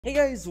Hey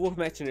guys, welcome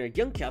back to another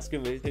YoungChaos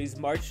video. Today is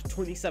March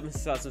 27th,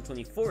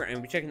 2024, and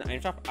we're checking the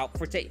item shop out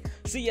for today.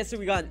 So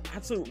yesterday we got an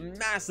absolute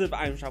massive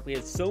item shop. We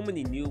had so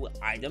many new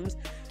items,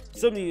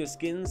 so many new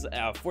skins.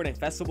 Fortnite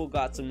Festival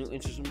got some new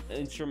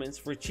instruments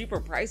for cheaper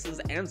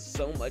prices, and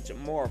so much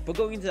more. But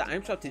going into the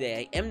item shop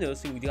today, I am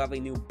noticing we do have a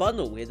new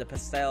bundle with a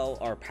pastel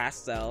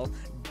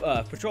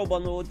patrol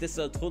bundle. This is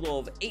a total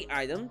of 8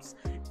 items.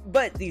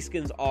 But these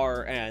skins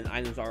and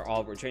items are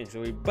all returning.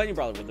 So we Bunny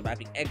Brawler with the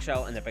mapping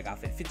eggshell and epic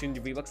outfit,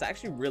 1500 V-Bucks. I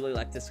actually really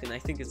like this skin. I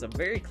think it's a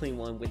very clean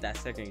one with that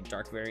secondary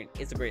dark variant.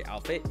 It's a great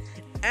outfit,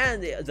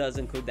 and it does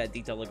include that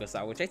detail Lego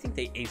style, which I think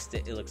they aced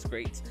it. It looks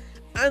great.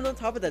 And on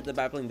top of that, the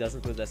battling does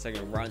include that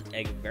second run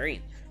egg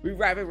variant. We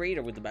Rabbit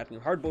Raider with the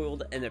mapping hard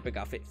boiled and epic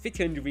outfit,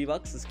 1500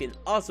 V-Bucks. The skin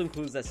also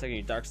includes that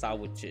secondary dark style,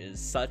 which is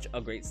such a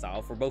great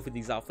style for both of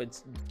these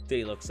outfits.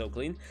 They look so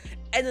clean.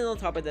 And then on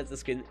top of that, the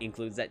skin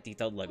includes that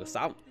detailed Lego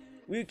style.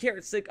 We have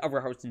Carrot Stick of our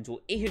Harvesting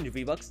Tool, 800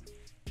 V-Bucks,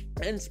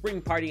 and Spring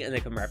Party and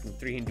Echo Wrapping,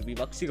 300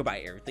 V-Bucks. You can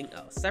buy everything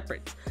else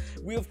separate.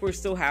 We of course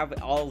still have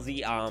all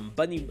the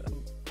bunny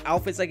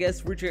outfits, I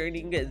guess,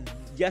 returning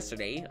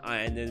yesterday,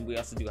 and then we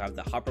also do have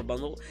the Hopper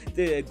bundle,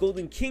 the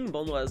Golden King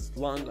bundle, as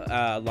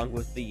along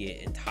with the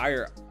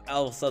entire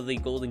else of the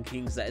Golden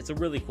King set. It's a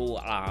really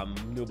cool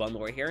new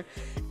bundle right here.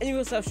 And you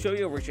also have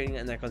Shoyo returning,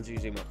 and that comes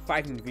usually about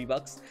 500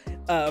 V-Bucks.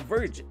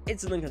 Verge,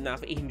 it's a Lincoln now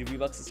for 800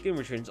 V-Bucks. The skin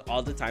returns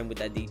all the time with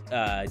that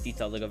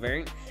detailed Lego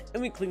variant.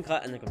 And we Clean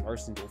Cut and the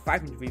Comparison Tool,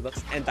 500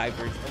 V-Bucks, and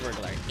Diverge a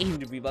regular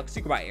 800 V-Bucks.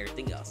 You can buy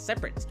everything else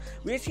separate.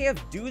 We actually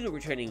have Dude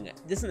returning.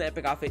 This is an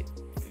epic outfit,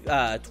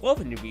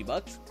 1200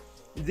 V-Bucks.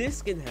 This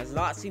skin has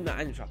not seen the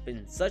item shop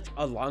in such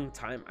a long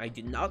time. I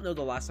did not know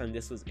the last time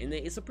this was in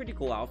it. It's a pretty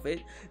cool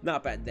outfit,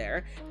 not bad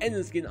there. And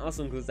the skin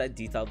also includes that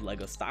detailed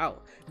Lego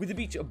style. With the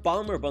Beach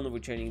Bomber bundle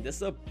returning, this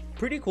is a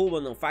pretty cool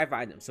bundle of 5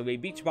 items. So a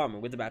Beach Bomber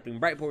with the mapping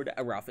Brightboard, a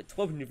outfit,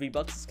 1200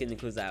 V-Bucks. The skin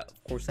includes that,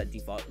 of course, that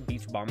default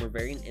Beach Bomber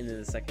variant, and then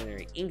the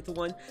secondary inked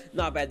one,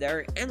 not bad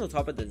there. And on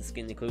top of that, the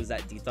skin includes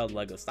that detailed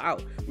Lego style.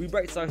 We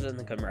Bright Stars and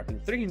then come wrapping,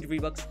 300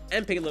 V-Bucks,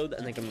 and Payload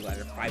and then come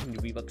glider, 500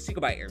 V-Bucks. You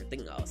can buy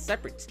everything else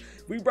separate.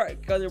 We Bright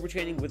Gunner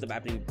returning with the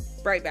mapping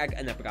Bright Bag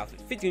and epic outfit,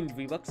 1500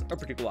 V-Bucks, a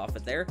pretty cool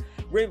outfit there.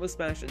 Rainbow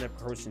Smash and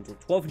epic Horizon to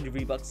 1200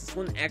 V-Bucks. This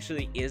one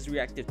actually is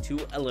reactive to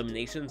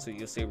elimination, so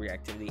you'll see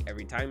reactivity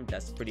every time.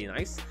 That's pretty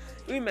nice.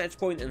 We Match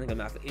Point and then come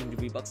outfit,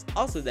 800 V-Bucks,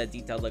 also that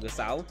detailed Lego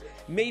style.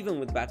 Maven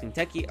with the mapping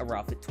Techie, a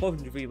outfit,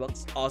 1200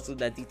 V-Bucks, also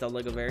that detailed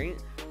Lego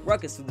variant.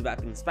 Ruckus with the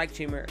mapping Spike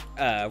Chamber,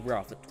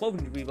 outfit,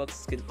 1200 V-Bucks.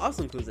 Skin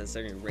also includes that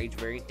certain Rage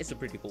variant. It's a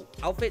pretty cool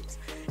outfit.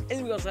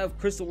 And we also have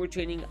Crystal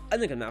returning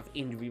and then come outfit,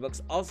 800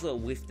 V-Bucks, also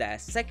with that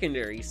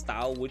secondary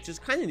style, which is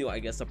kind of new, I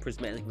guess, a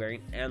prismatic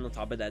variant, and on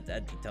top of that,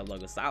 that detailed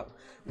Lego style.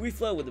 We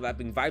Flow with the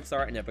mapping Vibe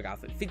Star and epic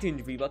outfit,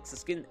 1500 V-Bucks. The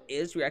skin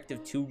is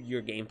reactive to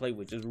your gameplay,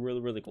 which is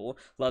really cool.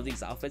 Love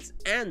these outfits,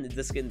 and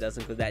the skin does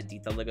include that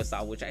detailed Lego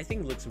style, which I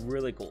think looks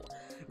really cool.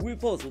 We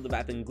Pulse with the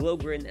mapping Glow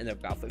Grin and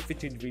epic outfit,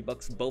 1500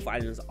 V-Bucks. Both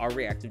items are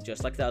reactive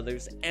just like the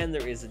others, and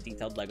there is a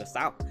detailed Lego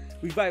style.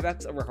 We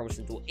Buybacks over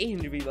Harvesting Tool,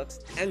 800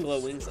 V-Bucks, and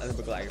Glow Wings and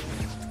epic glider,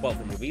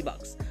 1200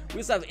 V-Bucks. We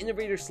also have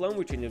Innovator Sloan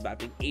returning with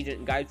mapping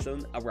Agent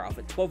Guidestone, our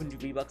outfit,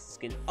 1200 V-Bucks. The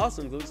skin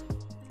also includes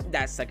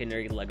that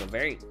secondary Lego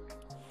variant.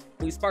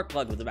 We Spark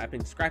Plug with the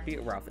mapping Scrappy,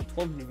 our outfit,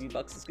 1200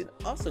 V-Bucks. The skin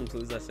also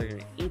includes that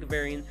secondary ink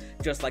variant,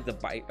 just like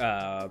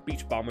the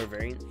Beach Bomber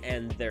variant,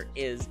 and there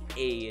is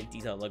a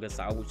detailed Lego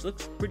style, which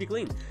looks pretty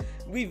clean.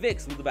 We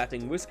Vix with the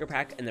mapping Whisker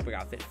Pack and epic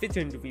outfit,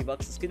 1500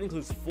 V-Bucks. The skin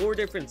includes 4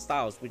 different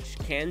styles, which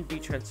can be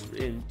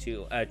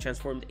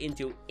transformed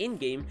into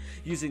in-game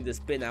using the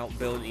spin out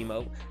build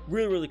emote.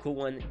 Really cool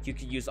one. You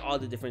can use all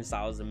the different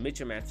styles and mix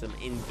and match them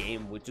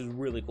in-game, which is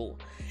really cool.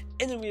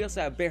 And then we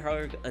also have Bear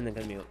Hug and then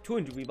gonna be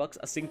 200 V-Bucks,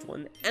 a synced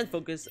one, and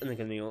Focus and then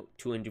gonna be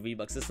 200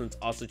 V-Bucks. This one's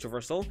also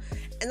traversal,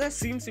 and that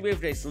seems to be it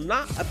for today. So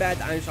not a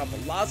bad item shop,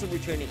 but lots of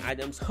returning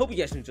items. Hope you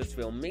guys enjoyed this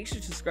video. Make sure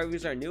to subscribe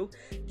if you are new,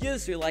 give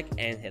this video a like,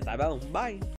 and hit that bell. Bye.